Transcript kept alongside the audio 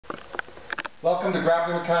Welcome to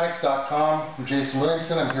grapplingmechanics.com. I'm Jason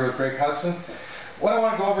Williamson. I'm here with Greg Hudson. What I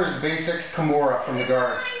want to go over is basic Kamura from the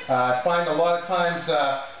guard. I find a lot of times,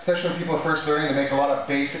 especially when people are first learning, they make a lot of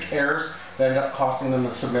basic errors that end up costing them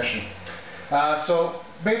the submission. So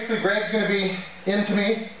basically, Greg's going to be into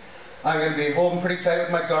me. I'm going to be holding pretty tight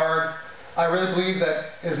with my guard. I really believe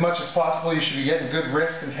that as much as possible you should be getting good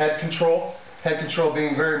wrist and head control. Head control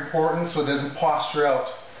being very important so it doesn't posture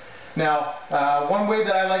out. Now, one way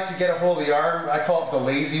that I like to get a hold of the arm, I call it the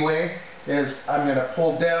lazy way, is I'm going to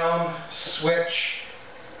pull down, switch,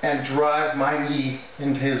 and drive my knee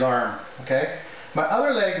into his arm. Okay? My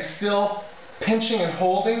other leg is still pinching and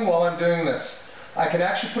holding while I'm doing this. I can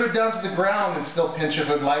actually put it down to the ground and still pinch if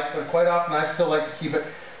I'd like, but quite often I still like to keep it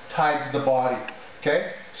tied to the body.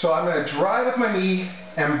 Okay? So I'm going to drive with my knee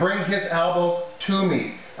and bring his elbow to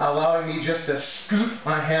me, allowing me just to scoot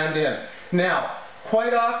my hand in. Now,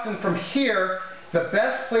 quite often from here, the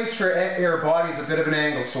best place for your body is a bit of an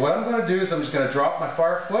angle. So what I'm going to do is I'm just going to drop my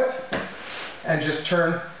far foot and just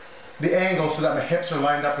turn the angle so that my hips are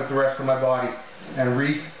lined up with the rest of my body and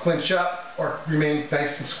re-clinch up or remain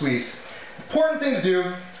nice and squeezed. Important thing to do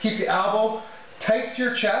is keep the elbow tight to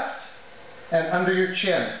your chest and under your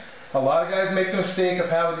chin. A lot of guys make the mistake of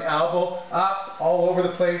having the elbow up all over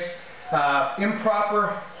the place.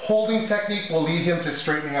 Improper holding technique will lead him to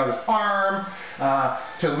straightening out his arm,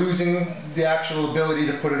 to losing the actual ability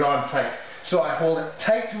to put it on tight. So I hold it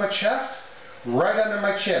tight to my chest, right under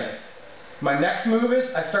my chin. My next move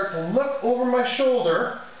is I start to look over my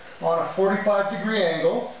shoulder on a 45-degree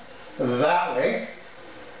angle, that way,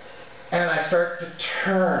 and I start to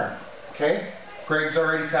turn. Okay? Greg's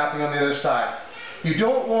already tapping on the other side. You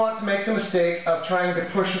don't want to make the mistake of trying to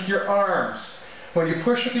push with your arms. When you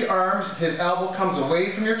push with the arms, his elbow comes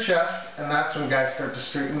away from your chest, and that's when guys start to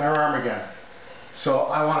straighten their arm again. So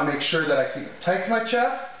I want to make sure that I keep it tight to my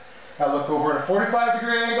chest. I look over at a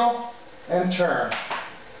 45-degree angle and turn,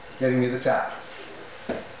 getting me the tap.